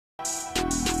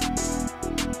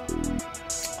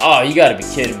Oh, you gotta be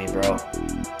kidding me, bro.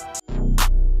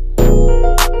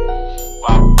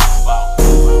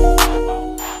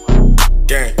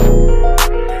 Gang.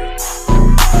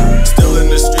 Still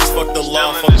in the streets, fuck the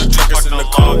law, fuck the truckers in the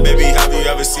car. Baby, have you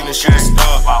ever seen a shooting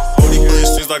star? Holy play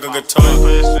streets like a guitar.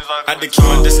 Had to keep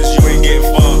my distance, you ain't getting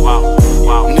far.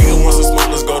 Nigga wants to smoke,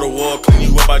 let's go to war. Clean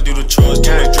you up, I do the chores.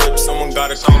 Too much drip, someone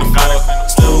gotta clean the floor.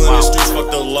 Still in the streets, fuck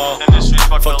the law.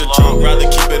 Fuck the trunk, rather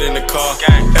keep it in the car.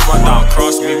 If my dog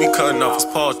cross me, we cutting off his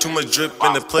paw. Too much drip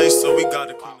in the place, so we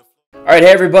gotta clean the floor. Alright, hey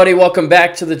everybody, welcome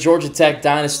back to the Georgia Tech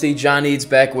Dynasty. John Eads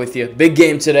back with you. Big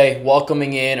game today,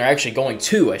 welcoming in, or actually going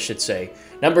to, I should say,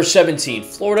 number 17,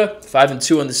 Florida,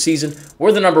 5-2 in the season.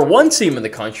 We're the number 1 team in the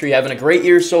country, having a great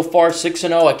year so far,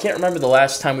 6-0. I can't remember the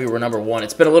last time we were number 1.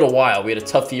 It's been a little while. We had a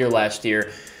tough year last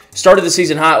year. Started the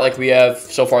season hot like we have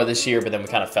so far this year, but then we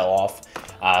kind of fell off.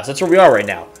 So that's where we are right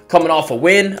now. Coming off a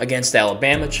win against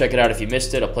Alabama. Check it out if you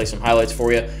missed it. I'll play some highlights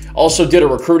for you. Also did a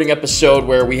recruiting episode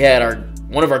where we had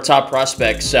one of our top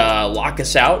prospects lock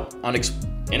us out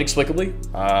inexplicably.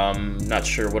 Not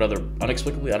sure what other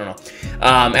inexplicably, I don't know.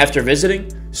 After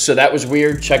visiting, so that was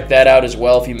weird. Check that out as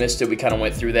well if you missed it. We kind of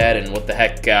went through that and what the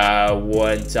heck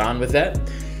went on with that.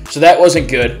 So that wasn't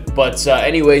good. But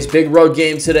anyways, big road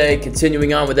game today.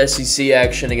 Continuing on with SEC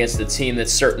action against the team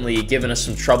that's certainly given us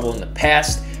some trouble in the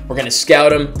past. We're going to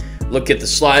scout them, look at the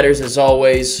sliders as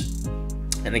always,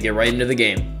 and then get right into the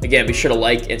game. Again, be sure to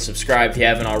like and subscribe if you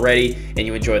haven't already and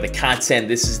you enjoy the content.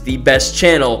 This is the best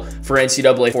channel for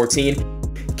NCAA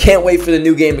 14. Can't wait for the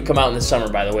new game to come out in the summer,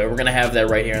 by the way. We're going to have that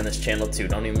right here on this channel, too.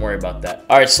 Don't even worry about that.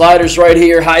 All right, sliders right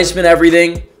here. HEISMAN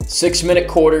everything. 6-minute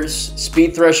quarters.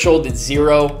 Speed threshold at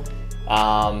 0.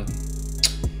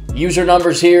 User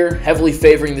numbers here, heavily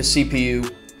favoring the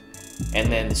CPU.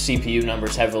 And then the CPU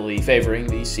numbers heavily favoring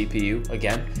the CPU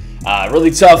again.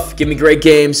 Really tough. Give me great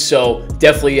games. So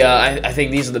definitely, I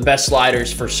think these are the best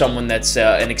sliders for someone that's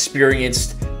an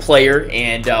experienced player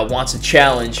and wants a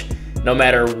challenge no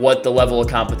matter what the level of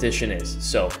competition is.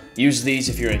 So use these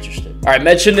if you're interested. All right,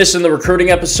 mentioned this in the recruiting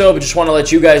episode, but just want to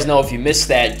let you guys know if you missed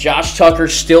that. Josh Tucker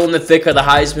still in the thick of the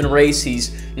Heisman race.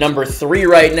 He's number 3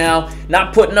 right now.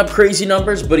 Not putting up crazy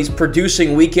numbers, but he's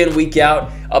producing week in, week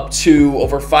out, up to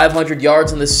over 500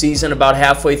 yards in the season, about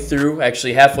halfway through.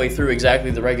 Actually, halfway through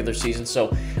exactly the regular season.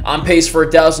 So on pace for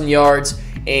 1,000 yards.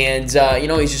 And, you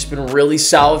know, he's just been really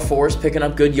solid for us, picking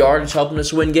up good yardage, helping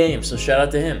us win games. So shout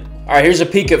out to him. All right, here's a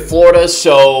peek at Florida.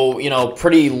 So, you know,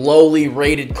 pretty lowly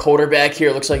rated quarterback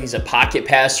here. Looks like he's a pocket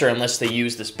passer unless they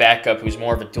use this backup who's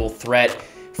more of a dual threat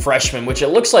freshman, which it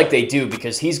looks like they do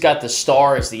because he's got the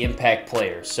star as the impact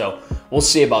player. So we'll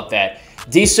see about that.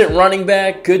 Decent running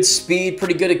back, good speed,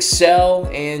 pretty good excel,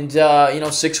 and, you know,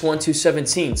 6'1",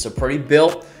 217. So pretty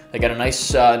built. They got a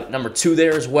nice number 2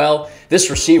 there as well. This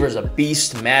receiver is a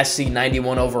beast, Massey,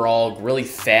 91 overall, really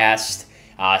fast.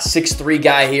 6'3"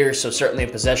 guy here, so certainly a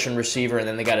possession receiver. And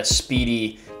then they got a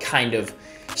speedy kind of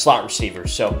slot receiver.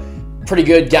 So pretty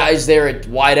good guys there at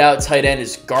wide out. Tight end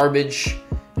is garbage.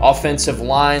 Offensive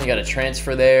line, you got a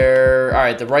transfer there. All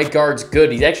right, the right guard's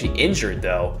good. He's actually injured,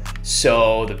 though.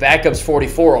 So the backup's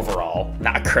 44 overall.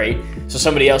 Not great. So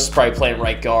somebody else is probably playing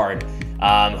right guard.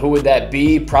 Who would that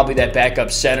be? Probably that backup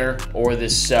center or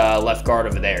this left guard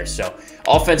over there. So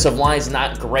offensive line's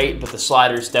not great, but the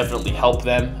sliders definitely help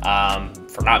them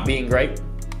for not being great.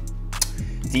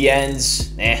 D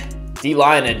ends,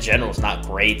 D-line in general is not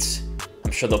great.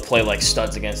 I'm sure they'll play like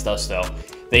studs against us, though.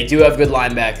 They do have good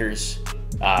linebackers,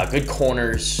 good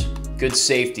corners, good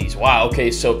safeties. Wow, okay,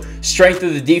 so strength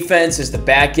of the defense is the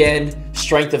back end.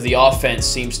 Strength of the offense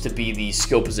seems to be the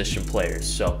skill position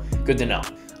players. So good to know.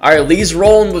 All right, Lee's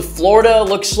rolling with Florida.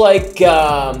 Looks like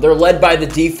they're led by the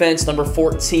defense, number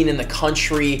 14 in the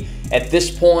country. At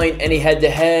this point, any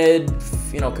head-to-head,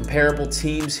 you know, comparable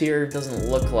teams here? Doesn't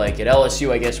look like it.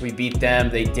 LSU, I guess we beat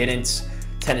them. They didn't.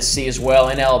 Tennessee as well,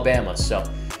 and Alabama. So,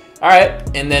 all right.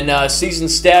 And then season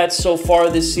stats so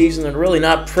far this season are really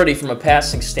not pretty from a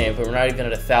passing standpoint. We're not even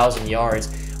at 1,000 yards.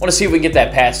 I want to see if we can get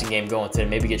that passing game going today.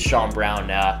 Maybe get Sean Brown,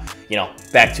 you know,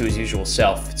 back to his usual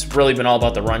self. It's really been all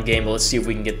about the run game, but let's see if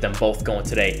we can get them both going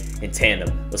today in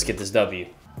tandem. Let's get this W.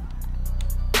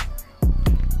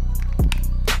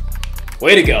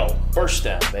 Way to go. First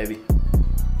down, baby.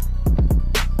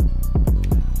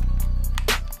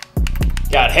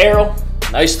 Got Harrell.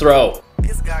 Nice throw.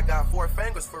 This guy got 4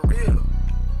 fingers for real.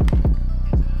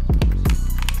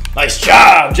 Nice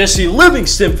job, Jesse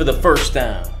Livingston for the first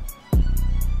down.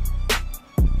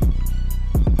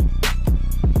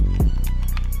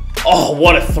 Oh,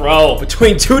 what a throw.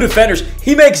 Between 2 defenders.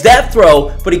 He makes that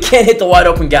throw, but he can't hit the wide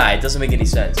open guy. It doesn't make any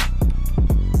sense.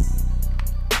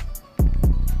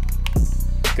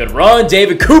 Good run,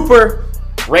 David Cooper.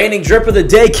 Reigning drip of the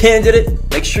day candidate.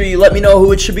 Make sure you let me know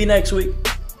who it should be next week.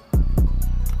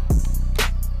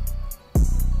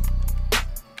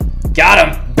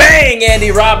 Got him. Bang, Andy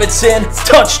Robinson.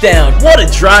 Touchdown. What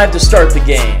a drive to start the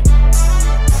game.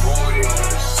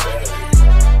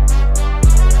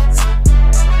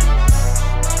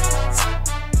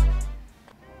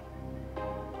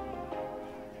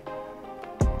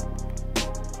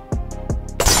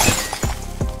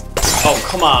 Oh,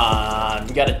 come on.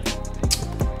 We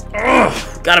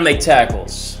gotta make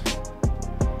tackles.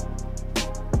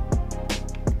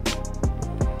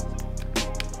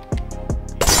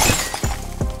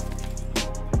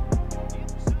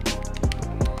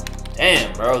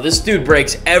 Damn, bro. This dude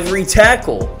breaks every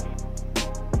tackle.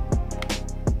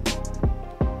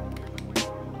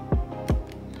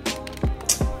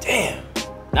 Damn.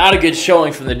 Not a good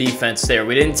showing from the defense there.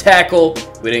 We didn't tackle.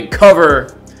 We didn't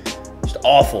cover. Just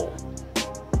awful.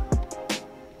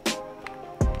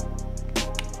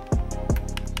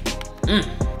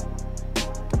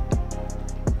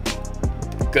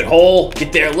 Good hole.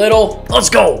 Get there, Little. Let's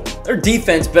go. Their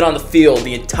defense been on the field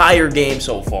the entire game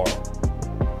so far.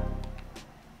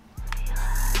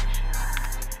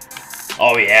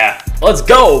 Oh, yeah. Let's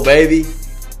go, baby.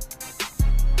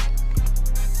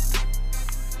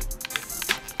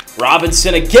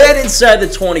 Robinson again inside the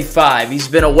 25. He's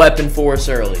been a weapon for us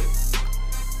early.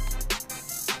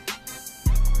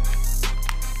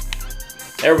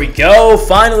 There we go.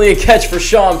 Finally a catch for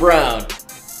Sean Brown.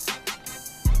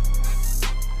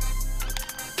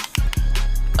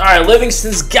 All right,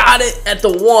 Livingston's got it at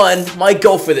the 1. Might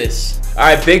go for this. All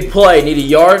right, big play. Need a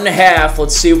yard and a half.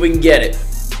 Let's see if we can get it.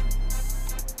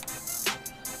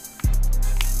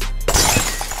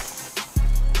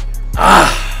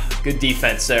 Good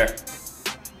defense there.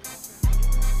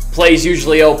 Play's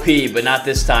usually OP, but not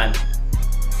this time.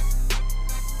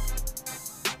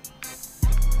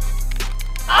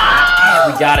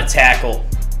 We got to tackle.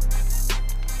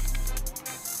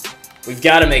 We've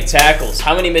got to make tackles.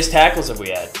 How many missed tackles have we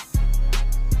had?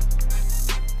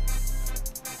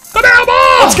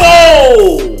 Let's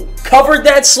go! Covered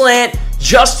that slant.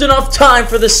 Just enough time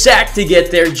for the sack to get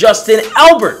there. Justin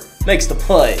Albert makes the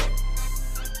play.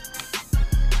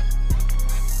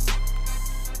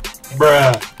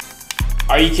 Bruh.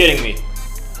 Are you kidding me?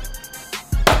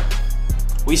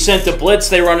 We sent the blitz,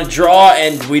 they run a draw,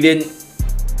 and we didn't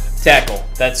tackle.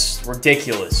 That's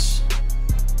ridiculous.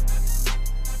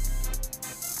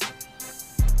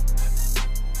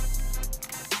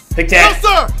 Pick that. Yes,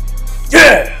 sir!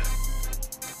 Yeah!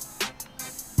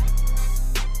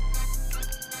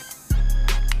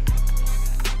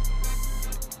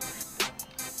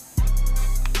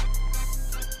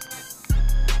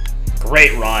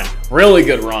 Great run. Really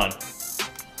good run.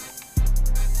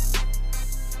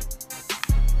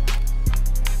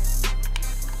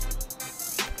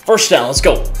 First down, let's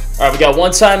go. All right, we got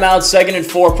 1 timeout, 2nd and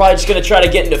 4. Probably just going to try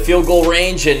to get into field goal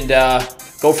range and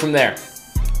go from there.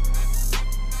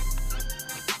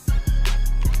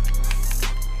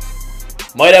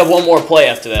 Might have one more play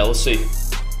after that. Let's see.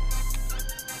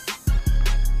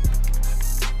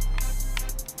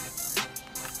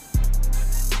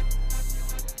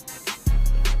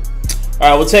 All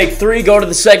right, we'll take 3, go to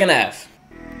the 2nd half.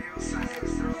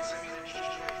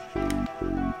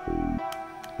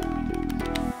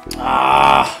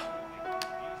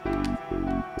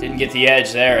 Didn't get the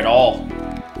edge there at all.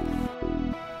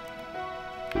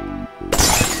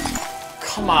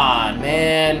 Come on,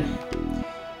 man.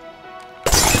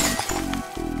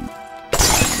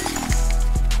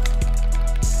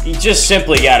 You just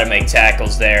simply got to make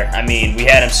tackles there. I mean, we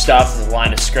had him stopped at the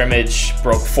line of scrimmage,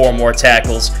 broke 4 more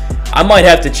tackles. I might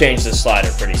have to change the slider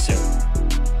pretty soon.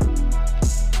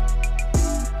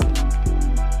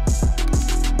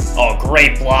 Oh,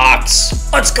 great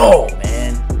blocks. Let's go,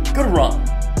 man. Good run.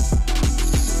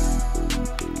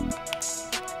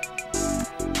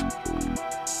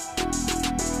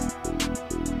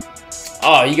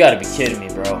 Oh, you gotta be kidding me,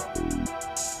 bro.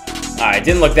 Alright,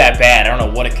 didn't look that bad. I don't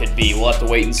know what it could be. We'll have to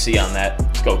wait and see on that.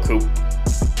 Let's go, Coop.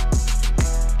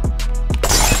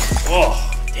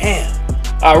 Oh, damn.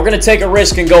 Alright, we're gonna take a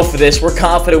risk and go for this. We're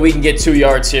confident we can get 2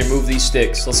 yards here. Move these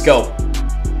sticks. Let's go.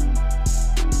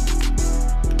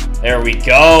 There we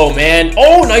go, man.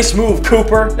 Oh, nice move,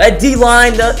 Cooper. That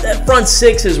D-line, that front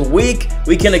 6 is weak.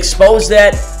 We can expose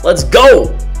that. Let's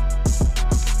go.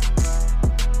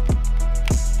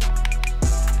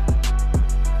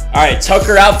 All right,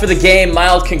 Tucker out for the game,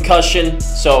 mild concussion.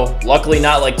 So luckily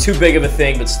not like too big of a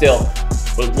thing, but still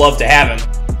would love to have him.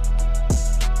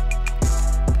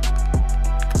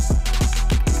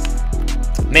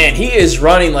 Man, he is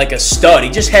running like a stud. He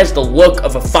just has the look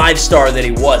of a 5-star that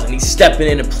he was, and he's stepping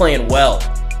in and playing well.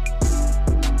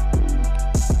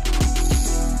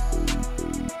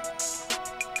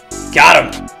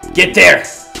 Got him. Get there.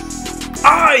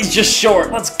 Ah, he's just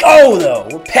short. Let's go, though.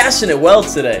 We're passing it well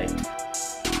today.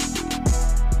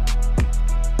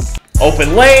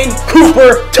 Open lane.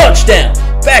 Cooper. Touchdown.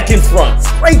 Back in front.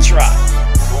 Great try.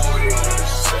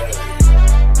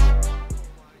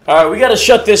 All right, we got to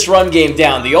shut this run game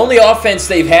down. The only offense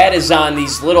they've had is on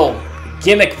these little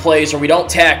gimmick plays where we don't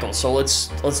tackle. So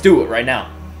let's do it right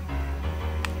now.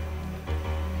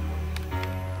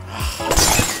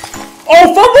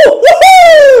 Oh, fumble!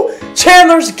 Woohoo!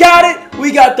 Chandler's got it.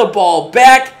 We got the ball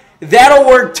back. That'll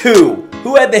work too.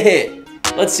 Who had the hit?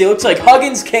 Let's see. It looks like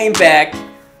Huggins came back.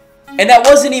 And that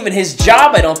wasn't even his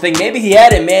job, I don't think. Maybe he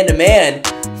had it man-to-man.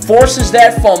 Forces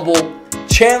that fumble.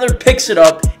 Chandler picks it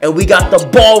up. And we got the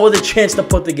ball with a chance to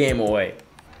put the game away.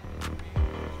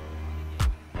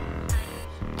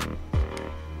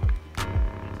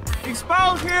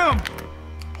 Expose him!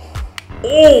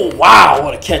 Oh, wow.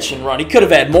 What a catch and run. He could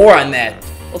have had more on that.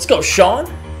 Let's go,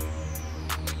 Sean.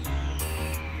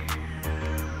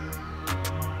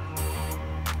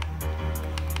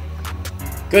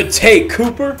 Good take,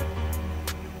 Cooper.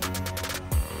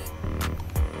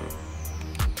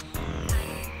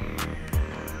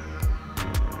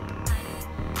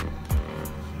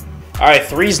 All right,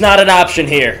 3's not an option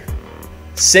here.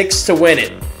 6 to win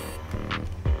it.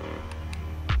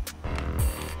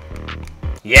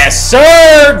 Yes,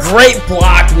 sir! Great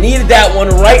block. Needed that one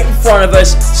right in front of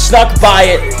us. Snuck by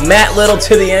it. Matt Little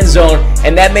to the end zone.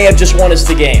 And that may have just won us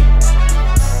the game.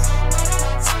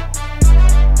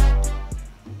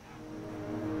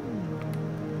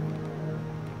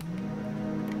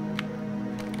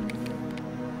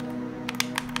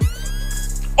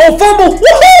 Oh, fumble! Woohoo!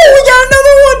 We got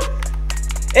another one!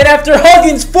 And after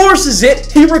Huggins forces it,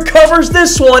 he recovers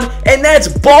this one. And that's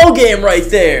ball game right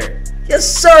there. Yes,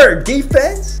 sir.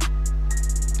 Defense.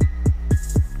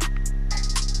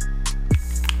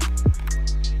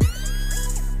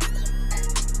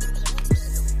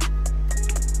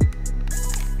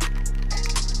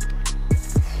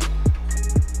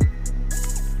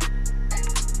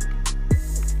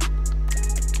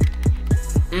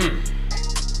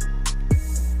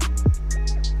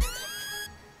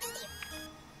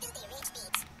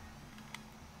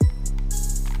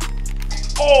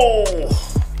 Oh.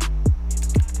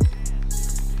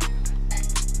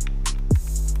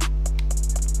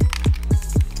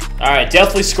 All right,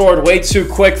 definitely scored way too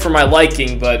quick for my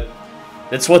liking, but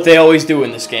that's what they always do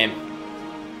in this game.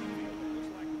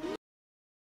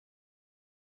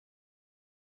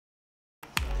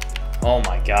 Oh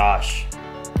my gosh.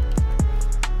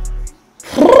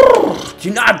 Do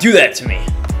not do that to me.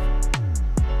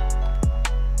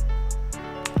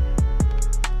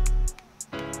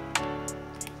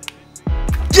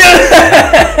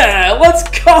 Yeah! Let's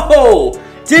go!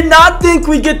 Did not think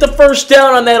we'd get the first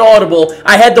down on that audible.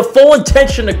 I had the full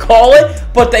intention to call it,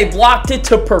 but they blocked it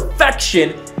to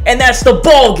perfection, and that's the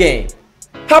ball game.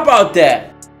 How about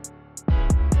that?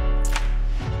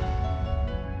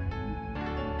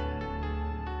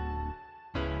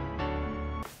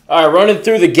 All right, running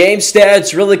through the game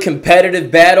stats, really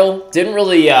competitive battle. Didn't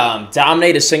really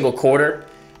dominate a single quarter,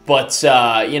 but,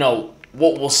 you know,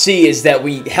 what we'll see is that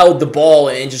we held the ball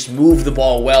and just moved the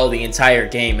ball well the entire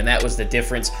game, and that was the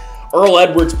difference. Earl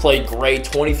Edwards played great,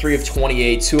 23 of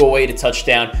 28, 208, a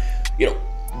touchdown. You know,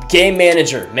 game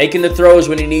manager, making the throws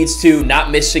when he needs to,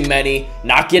 not missing many,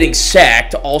 not getting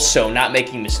sacked, also not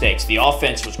making mistakes. The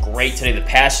offense was great today. The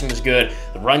passing was good.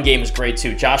 The run game was great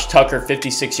too. Josh Tucker,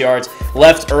 56 yards,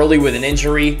 left early with an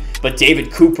injury, but David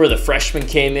Cooper, the freshman,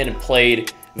 came in and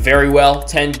played very well.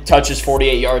 10 touches,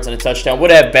 48 yards, and a touchdown.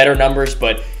 Would have better numbers,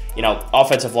 but, you know,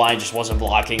 offensive line just wasn't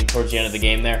blocking towards the end of the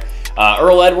game there.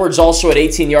 Earl Edwards also had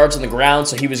 18 yards on the ground,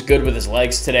 so he was good with his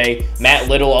legs today. Matt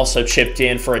Little also chipped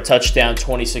in for a touchdown,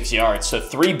 26 yards. So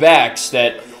 3 backs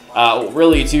that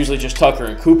really it's usually just Tucker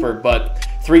and Cooper, but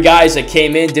 3 guys that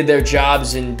came in, did their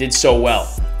jobs, and did so well.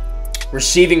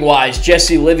 Receiving-wise,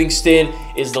 Jesse Livingston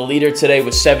is the leader today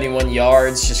with 71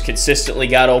 yards. Just consistently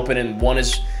got open and won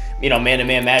his, you know,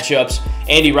 man-to-man matchups.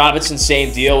 Andy Robinson,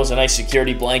 same deal, was a nice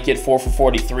security blanket, 4 for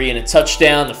 43 and a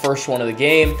touchdown, the first one of the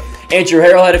game. Andrew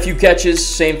Harrell had a few catches,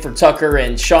 same for Tucker,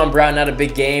 and Sean Brown, not a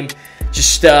big game.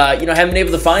 Just, you know, haven't been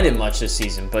able to find him much this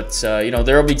season, but, you know,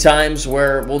 there will be times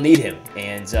where we'll need him,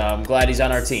 and I'm glad he's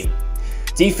on our team.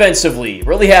 Defensively,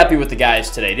 really happy with the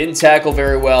guys today. Didn't tackle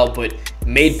very well, but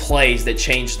made plays that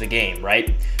changed the game, right?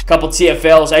 A couple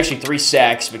TFLs, actually 3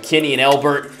 sacks. McKinney and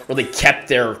Elbert really kept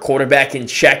their quarterback in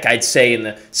check, I'd say, in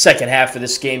the second half of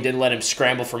this game. Didn't let him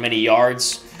scramble for many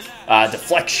yards.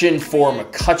 Deflection for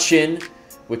McCutcheon,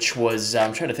 which was,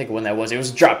 I'm trying to think of when that was. It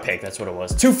was a drop pick, that's what it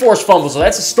was. 2 forced fumbles, so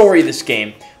that's the story of this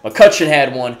game. McCutcheon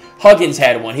had one, Huggins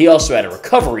had one, he also had a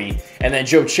recovery, and then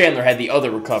Joe Chandler had the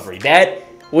other recovery. That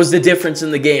was the difference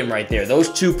in the game right there. Those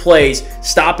 2 plays,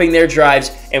 stopping their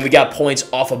drives, and we got points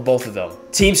off of both of them.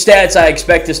 Team stats, I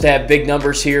expect us to have big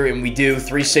numbers here, and we do.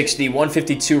 360,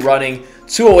 152 running,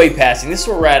 208 passing. This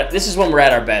is when we're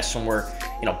at our best, when we're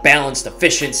balanced,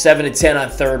 efficient, 7 of 10 on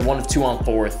third, 1 of 2 on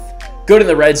fourth. Good in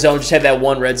the red zone, just had that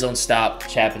 1 red zone stop,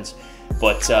 which happens.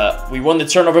 But we won the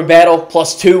turnover battle,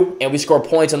 +2, and we scored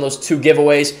points on those 2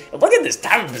 giveaways. And look at this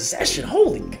time of possession.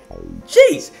 Holy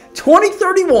jeez.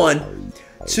 20-31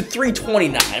 to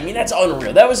 329. I mean, that's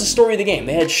unreal. That was the story of the game.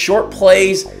 They had short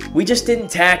plays. We just didn't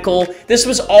tackle. This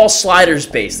was all sliders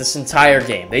based this entire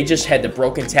game. They just had the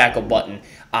broken tackle button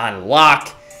on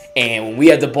lock. And when we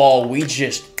had the ball,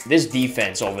 this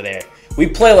defense over there, we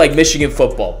play like Michigan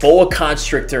football. Boa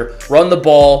constrictor, run the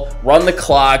ball, run the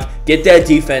clock, get that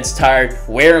defense tired,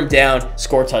 wear them down,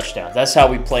 score touchdowns. That's how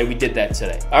we play. We did that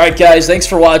today. All right, guys, thanks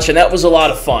for watching. That was a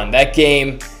lot of fun. That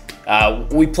game,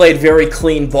 we played very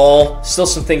clean ball. Still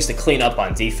some things to clean up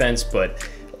on defense, but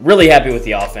really happy with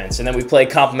the offense. And then we played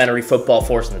complimentary football,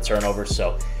 forcing the turnovers.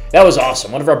 So that was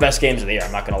awesome. One of our best games of the year,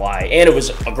 I'm not going to lie. And it was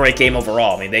a great game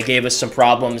overall. I mean, they gave us some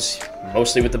problems,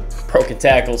 mostly with the broken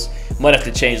tackles. Might have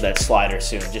to change that slider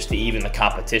soon just to even the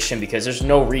competition, because there's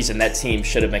no reason that team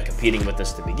should have been competing with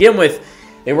us to begin with.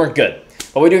 They weren't good.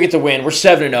 But we do get the win. We're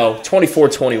 7-0,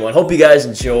 24-21. Hope you guys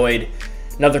enjoyed.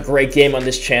 Another great game on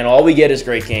this channel. All we get is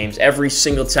great games every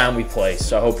single time we play.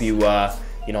 So I hope you,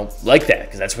 like that,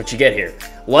 because that's what you get here.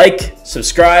 Like,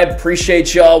 subscribe.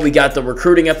 Appreciate y'all. We got the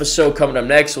recruiting episode coming up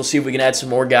next. We'll see if we can add some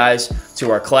more guys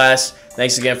to our class.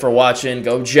 Thanks again for watching.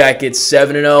 Go Jackets.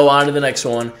 7-0. On to the next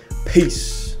one.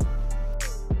 Peace.